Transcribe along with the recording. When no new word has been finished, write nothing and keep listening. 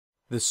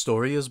This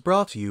story is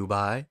brought to you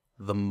by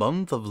the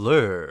month of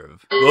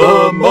LURVE.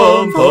 The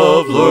month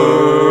of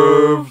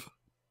LURVE!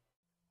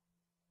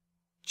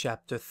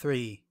 Chapter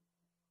 3.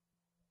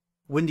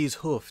 Wendy's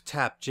hoof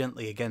tapped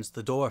gently against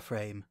the door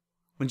frame.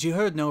 When she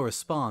heard no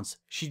response,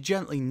 she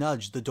gently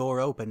nudged the door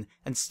open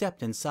and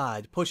stepped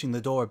inside, pushing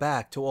the door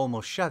back to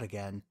almost shut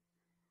again.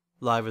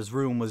 Lyra's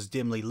room was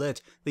dimly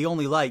lit, the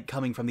only light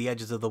coming from the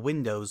edges of the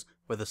windows,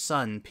 where the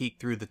sun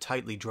peeked through the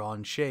tightly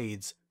drawn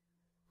shades.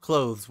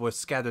 Clothes were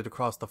scattered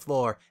across the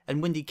floor,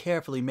 and Wendy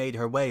carefully made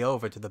her way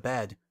over to the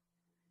bed.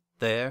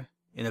 There,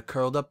 in a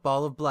curled-up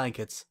ball of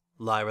blankets,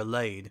 Lyra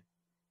laid.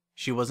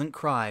 She wasn't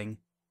crying.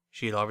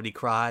 She had already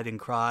cried and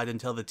cried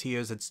until the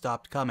tears had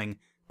stopped coming,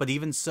 but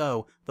even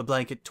so, the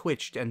blanket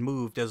twitched and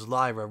moved as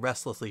Lyra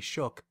restlessly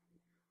shook.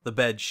 The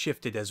bed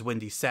shifted as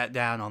Wendy sat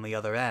down on the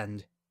other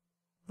end.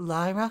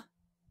 "Lyra?"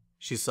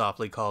 she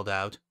softly called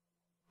out.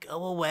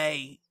 "Go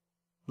away,"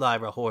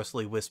 Lyra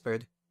hoarsely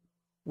whispered.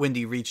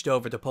 Wendy reached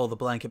over to pull the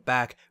blanket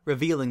back,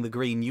 revealing the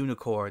green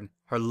unicorn,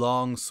 her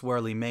long,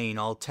 swirly mane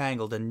all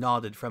tangled and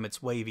knotted from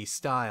its wavy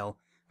style,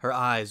 her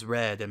eyes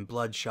red and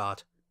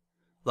bloodshot.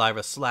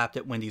 Lyra slapped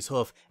at Wendy's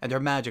hoof, and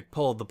her magic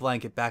pulled the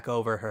blanket back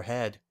over her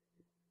head.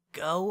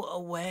 "Go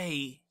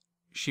away,"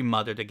 she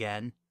muttered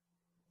again.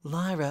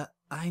 "Lyra,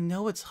 I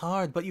know it's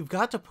hard, but you've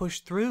got to push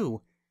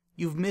through.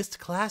 You've missed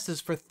classes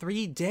for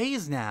 3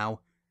 days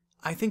now.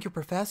 I think your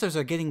professors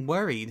are getting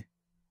worried."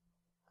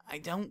 "I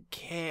don't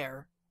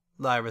care,"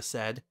 Lyra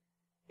said.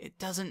 "It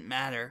doesn't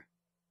matter.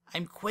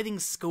 I'm quitting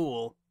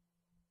school."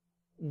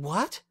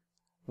 "What?"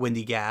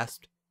 Wendy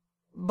gasped.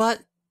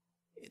 "But—"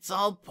 "It's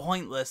all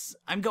pointless.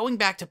 I'm going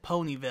back to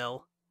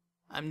Ponyville.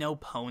 I'm no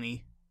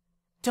pony."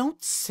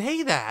 "Don't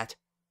say that,"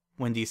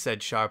 Wendy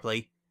said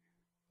sharply.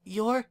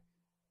 You're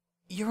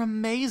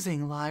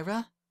amazing,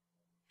 Lyra."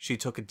 She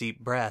took a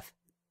deep breath.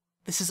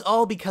 "This is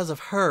all because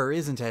of her,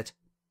 isn't it?"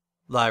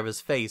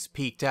 Lyra's face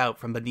peeked out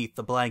from beneath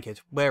the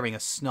blanket, wearing a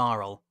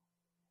snarl.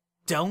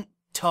 "Don't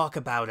talk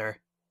about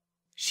her.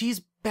 She's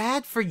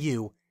bad for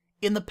you.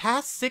 In the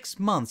past 6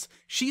 months,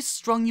 she's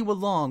strung you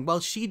along while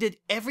she did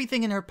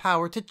everything in her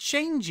power to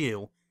change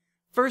you.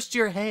 First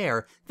your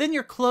hair, then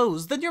your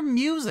clothes, then your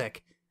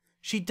music.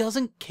 She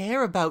doesn't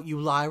care about you,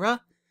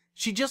 Lyra.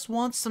 She just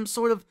wants some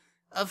sort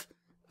of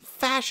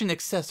fashion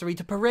accessory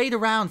to parade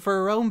around for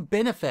her own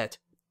benefit."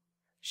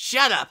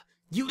 "Shut up!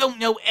 You don't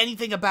know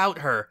anything about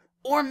her,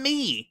 or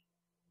me!"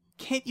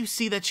 "Can't you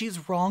see that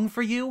she's wrong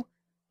for you?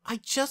 I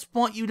just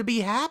want you to be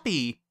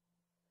happy."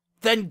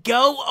 "Then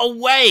go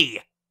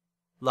away!"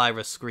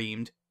 Lyra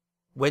screamed.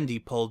 Wendy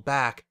pulled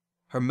back.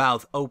 Her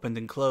mouth opened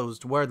and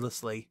closed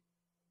wordlessly.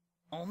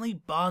 "Only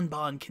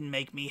Bonbon can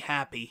make me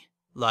happy,"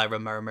 Lyra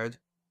murmured.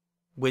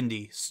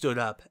 Wendy stood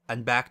up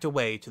and backed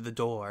away to the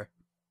door.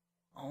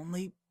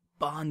 "Only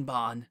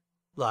Bonbon,"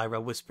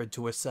 Lyra whispered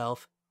to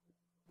herself.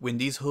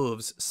 Wendy's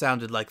hooves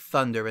sounded like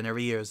thunder in her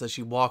ears as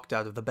she walked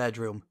out of the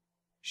bedroom.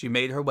 She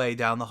made her way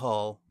down the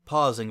hall,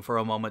 pausing for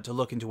a moment to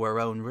look into her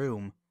own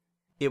room.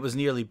 It was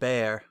nearly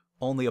bare,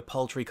 only a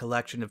paltry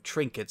collection of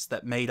trinkets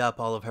that made up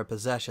all of her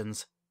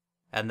possessions.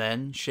 And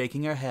then,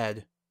 shaking her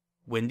head,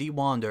 Wendy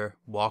Wander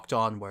walked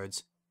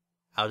onwards,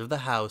 out of the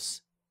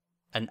house,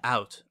 and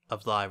out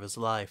of Lyra's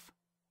life.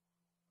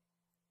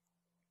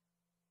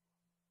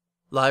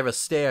 Lyra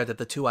stared at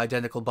the 2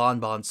 identical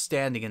bonbons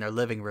standing in her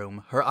living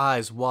room, her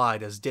eyes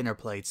wide as dinner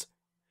plates.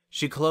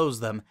 She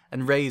closed them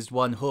and raised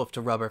one hoof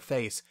to rub her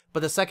face,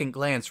 but a second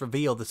glance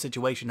revealed the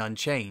situation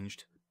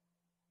unchanged.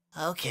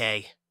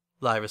 "Okay,"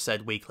 Lyra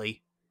said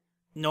weakly.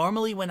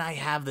 "Normally when I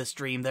have this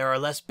dream there are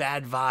less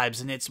bad vibes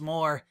and it's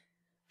more—"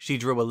 She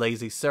drew a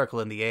lazy circle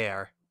in the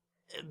air.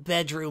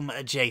 "bedroom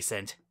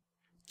adjacent."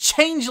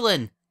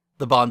 "Changeling!"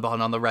 the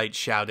bonbon on the right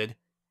shouted.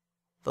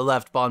 The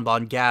left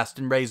bonbon gasped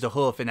and raised a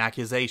hoof in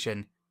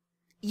accusation.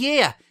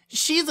 "Yeah,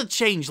 she's a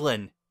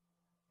changeling."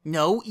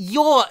 "No,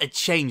 you're a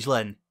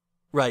changeling."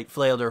 Right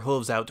flailed her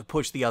hooves out to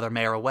push the other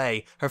mare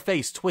away, her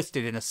face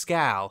twisted in a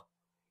scowl.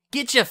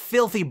 "Get your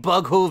filthy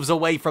bug hooves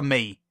away from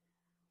me!"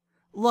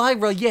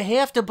 "Lyra, you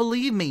have to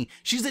believe me.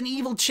 She's an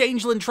evil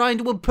changeling trying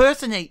to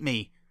impersonate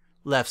me."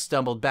 Left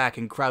stumbled back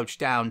and crouched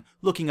down,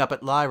 looking up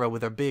at Lyra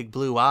with her big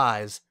blue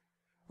eyes.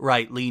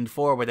 Right leaned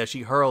forward as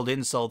she hurled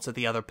insults at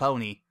the other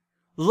pony.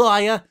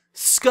 "Liar!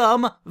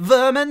 Scum!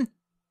 Vermin!"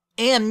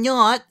 "Am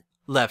not!"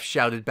 Left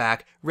shouted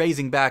back,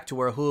 raising back to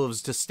her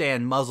hooves to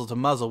stand muzzle to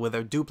muzzle with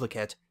her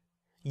duplicate.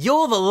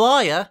 "You're the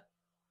liar!"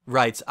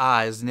 Right's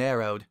eyes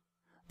narrowed.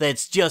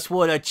 "That's just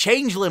what a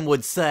changeling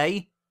would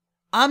say."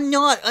 "I'm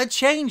not a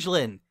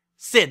changeling,"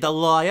 said the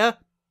liar.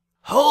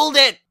 "Hold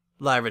it!"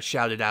 Lyra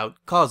shouted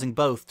out, causing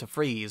both to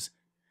freeze.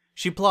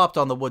 She plopped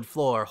on the wood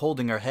floor,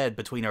 holding her head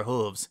between her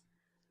hooves.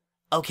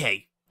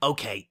 Okay.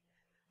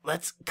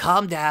 Let's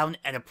calm down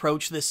and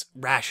approach this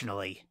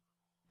rationally."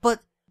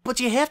 But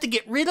you have to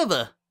get rid of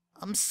her.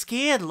 I'm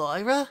scared,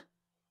 Lyra."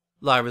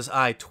 Lyra's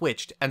eye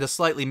twitched, and a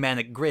slightly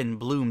manic grin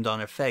bloomed on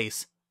her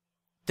face.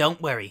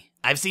 "Don't worry.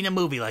 I've seen a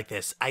movie like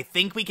this. I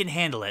think we can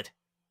handle it."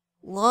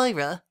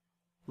 "Lyra?"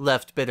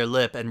 Left bit her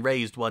lip and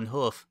raised one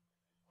hoof.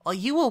 "Are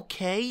you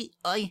okay?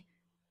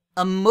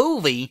 A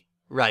movie?"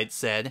 Right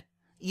said.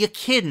 You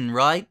kiddin',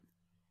 right?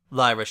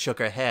 Lyra shook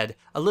her head,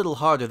 a little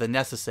harder than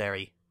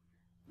necessary.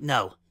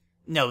 No,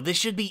 this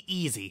should be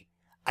easy.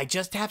 I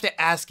just have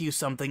to ask you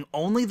something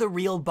only the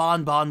real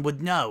Bonbon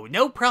would know.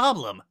 No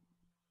problem.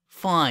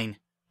 Fine,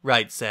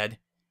 Right said.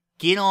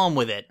 Get on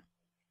with it.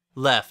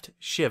 Left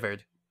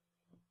shivered.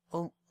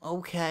 Oh,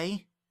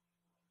 okay.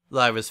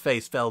 Lyra's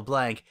face fell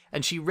blank,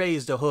 and she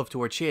raised a hoof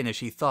to her chin as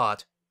she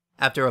thought.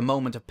 After a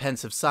moment of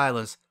pensive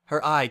silence,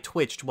 her eye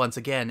twitched once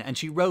again, and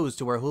she rose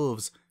to her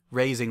hooves,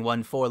 raising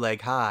one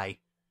foreleg high.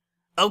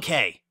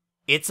 Okay,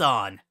 it's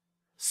on.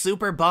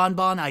 Super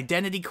Bonbon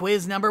Identity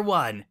Quiz number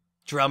 1.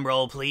 Drum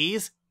roll,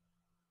 please.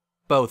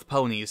 Both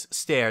ponies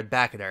stared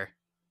back at her.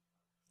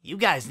 You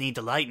guys need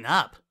to lighten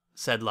up,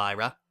 said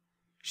Lyra.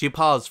 She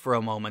paused for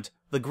a moment,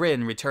 the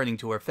grin returning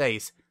to her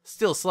face,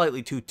 still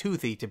slightly too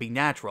toothy to be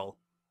natural.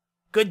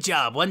 Good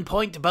job, 1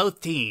 point to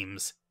both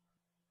teams.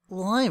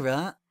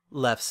 Lyra,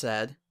 Left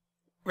said.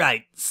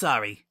 Right,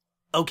 sorry.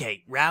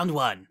 Okay, round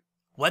 1.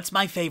 What's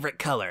my favorite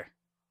color?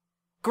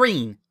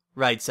 Green,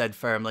 Right said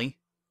firmly.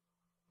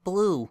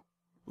 Blue,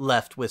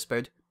 Left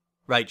whispered.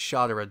 Right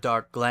shot her a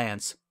dark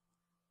glance.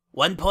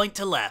 1 point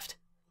to Left,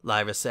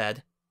 Lyra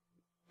said.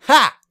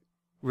 Ha!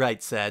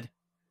 Right said.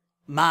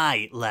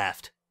 My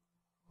Left.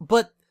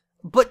 But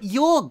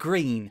you're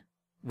green,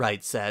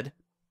 Right said.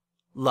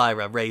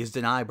 Lyra raised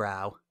an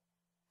eyebrow.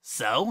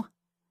 So?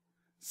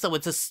 So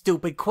it's a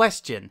stupid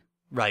question,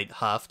 Right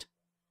huffed.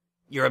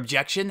 Your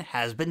objection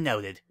has been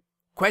noted.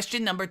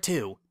 Question number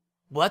 2.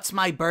 What's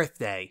my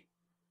birthday?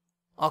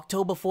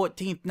 October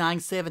 14th,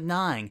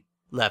 979,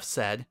 Left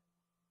said.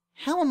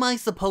 How am I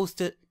supposed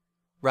to...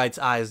 Right's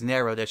eyes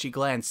narrowed as she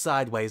glanced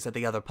sideways at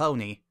the other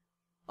pony.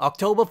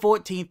 October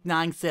 14th,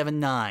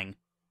 979.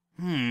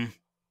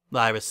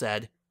 Lyra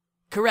said.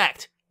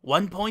 Correct.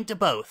 1 point to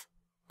both.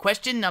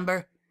 Question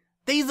number...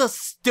 These are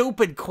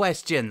stupid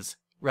questions,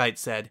 Right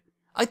said.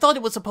 I thought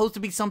it was supposed to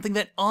be something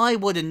that I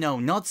would have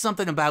known, not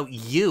something about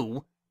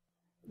you.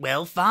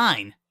 Well,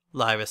 fine,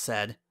 Lyra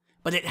said.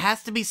 But it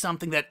has to be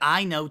something that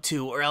I know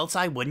too, or else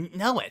I wouldn't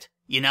know it,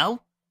 you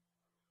know?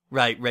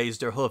 Right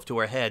raised her hoof to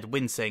her head,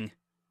 wincing.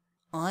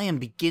 I am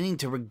beginning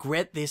to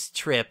regret this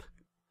trip.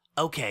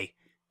 Okay,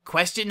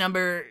 question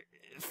number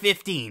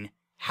 15.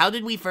 How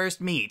did we first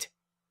meet?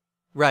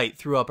 Right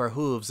threw up her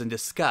hooves in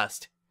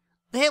disgust.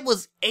 That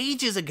was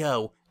ages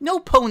ago. No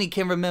pony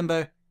can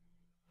remember.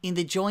 In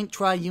the Joint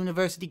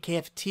Tri-University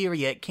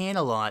cafeteria at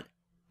Canterlot,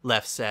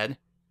 Left said.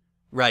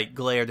 Right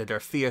glared at her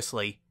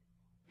fiercely.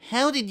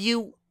 How did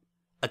you...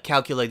 A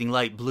calculating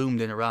light bloomed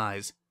in her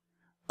eyes.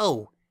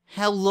 Oh,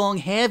 how long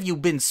have you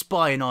been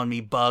spying on me,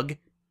 Bug?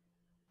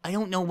 I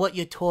don't know what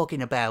you're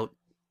talking about,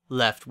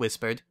 Left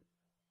whispered.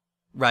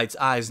 Right's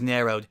eyes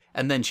narrowed,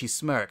 and then she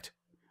smirked.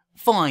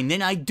 Fine,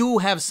 then I do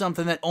have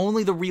something that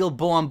only the real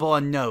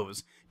Bonbon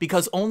knows,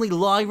 because only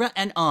Lyra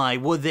and I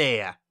were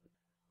there.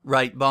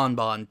 Right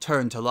Bonbon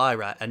turned to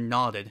Lyra and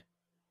nodded.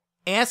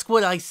 Ask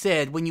what I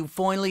said when you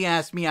finally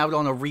asked me out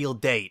on a real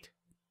date.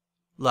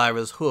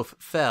 Lyra's hoof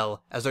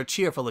fell as her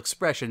cheerful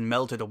expression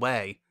melted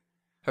away.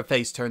 Her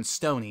face turned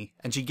stony,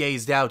 and she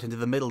gazed out into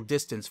the middle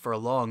distance for a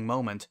long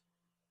moment.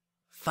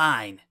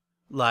 Fine,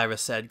 Lyra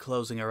said,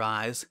 closing her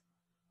eyes.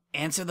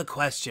 Answer the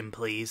question,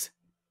 please.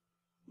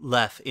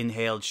 Left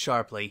inhaled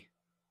sharply.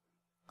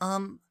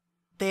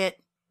 That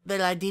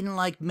I didn't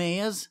like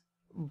mares?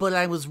 But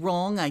I was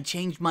wrong, I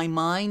changed my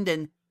mind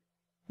and...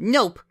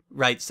 Nope,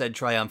 Right said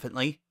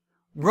triumphantly.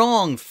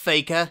 Wrong,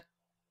 faker.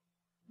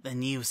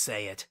 Then you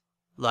say it,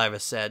 Lyra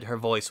said, her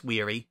voice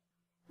weary.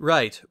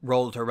 Right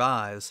rolled her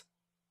eyes.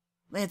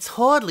 It's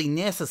hardly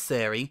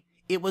necessary.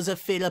 It was a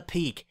fit of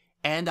pique,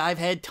 and I've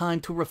had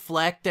time to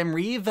reflect and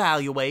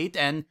reevaluate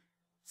and...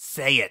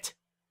 Say it.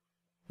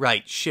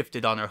 Right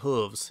shifted on her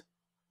hooves.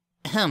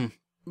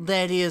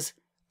 That is,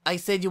 I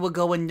said you were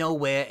going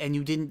nowhere and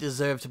you didn't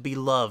deserve to be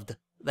loved.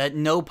 That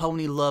no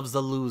pony loves a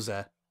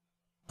loser.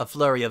 A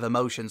flurry of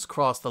emotions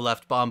crossed the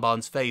Left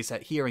Bonbon's face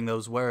at hearing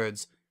those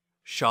words.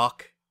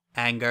 Shock,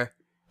 anger,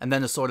 and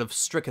then a sort of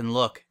stricken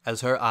look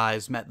as her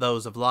eyes met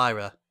those of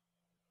Lyra.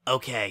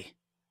 Okay,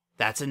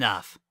 that's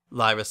enough,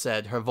 Lyra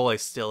said, her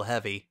voice still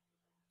heavy.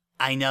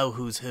 I know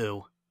who's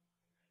who.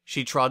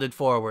 She trotted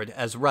forward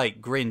as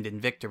Right grinned in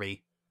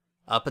victory,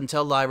 up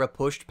until Lyra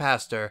pushed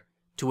past her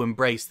to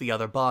embrace the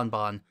other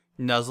Bonbon,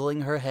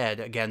 nuzzling her head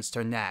against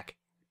her neck.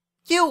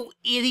 You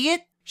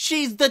idiot!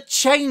 She's the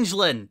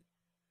changeling!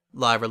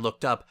 Lyra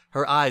looked up,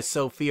 her eyes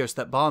so fierce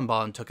that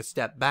Bonbon took a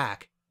step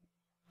back.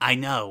 I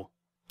know.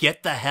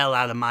 Get the hell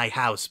out of my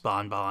house,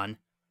 Bonbon.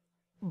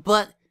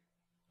 But...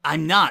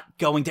 I'm not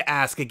going to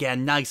ask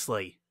again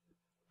nicely.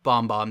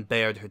 Bonbon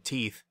bared her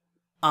teeth.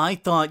 I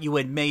thought you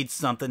had made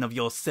something of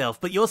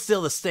yourself, but you're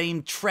still the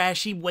same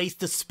trashy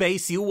waste of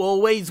space you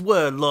always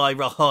were,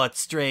 Lyra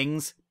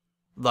Heartstrings.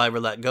 Lyra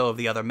let go of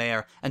the other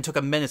mare and took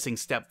a menacing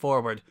step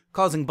forward,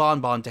 causing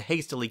Bonbon to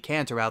hastily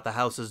canter out the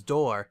house's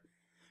door.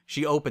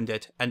 She opened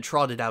it and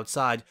trotted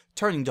outside,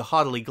 turning to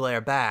haughtily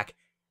glare back.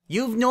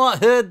 You've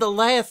not heard the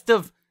last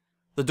of...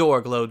 The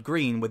door glowed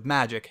green with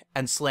magic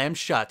and slammed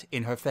shut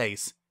in her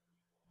face.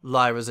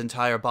 Lyra's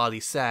entire body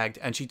sagged,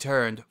 and she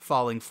turned,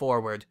 falling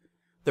forward.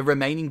 The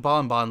remaining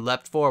Bonbon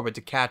leapt forward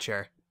to catch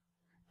her.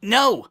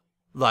 "No!"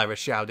 Lyra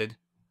shouted.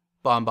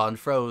 Bonbon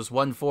froze,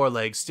 one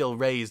foreleg still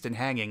raised and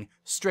hanging,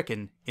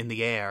 stricken in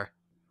the air.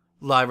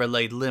 Lyra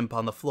laid limp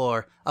on the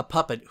floor, a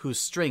puppet whose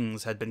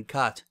strings had been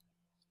cut.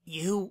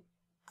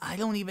 I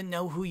don't even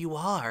know who you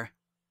are.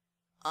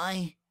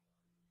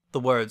 The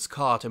words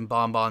caught in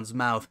Bonbon's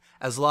mouth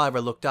as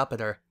Lyra looked up at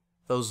her,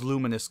 those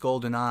luminous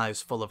golden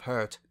eyes full of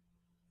hurt.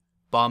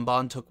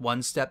 Bonbon took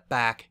one step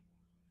back,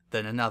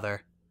 then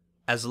another.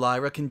 As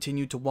Lyra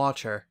continued to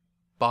watch her,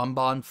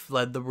 Bonbon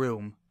fled the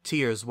room,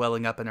 tears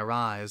welling up in her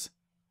eyes.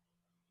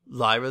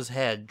 Lyra's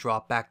head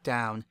dropped back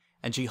down,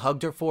 and she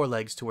hugged her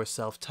forelegs to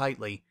herself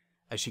tightly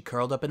as she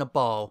curled up in a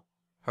ball,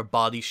 her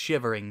body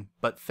shivering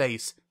but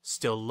face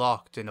still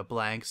locked in a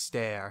blank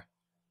stare.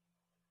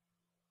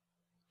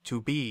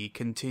 To be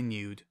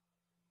continued.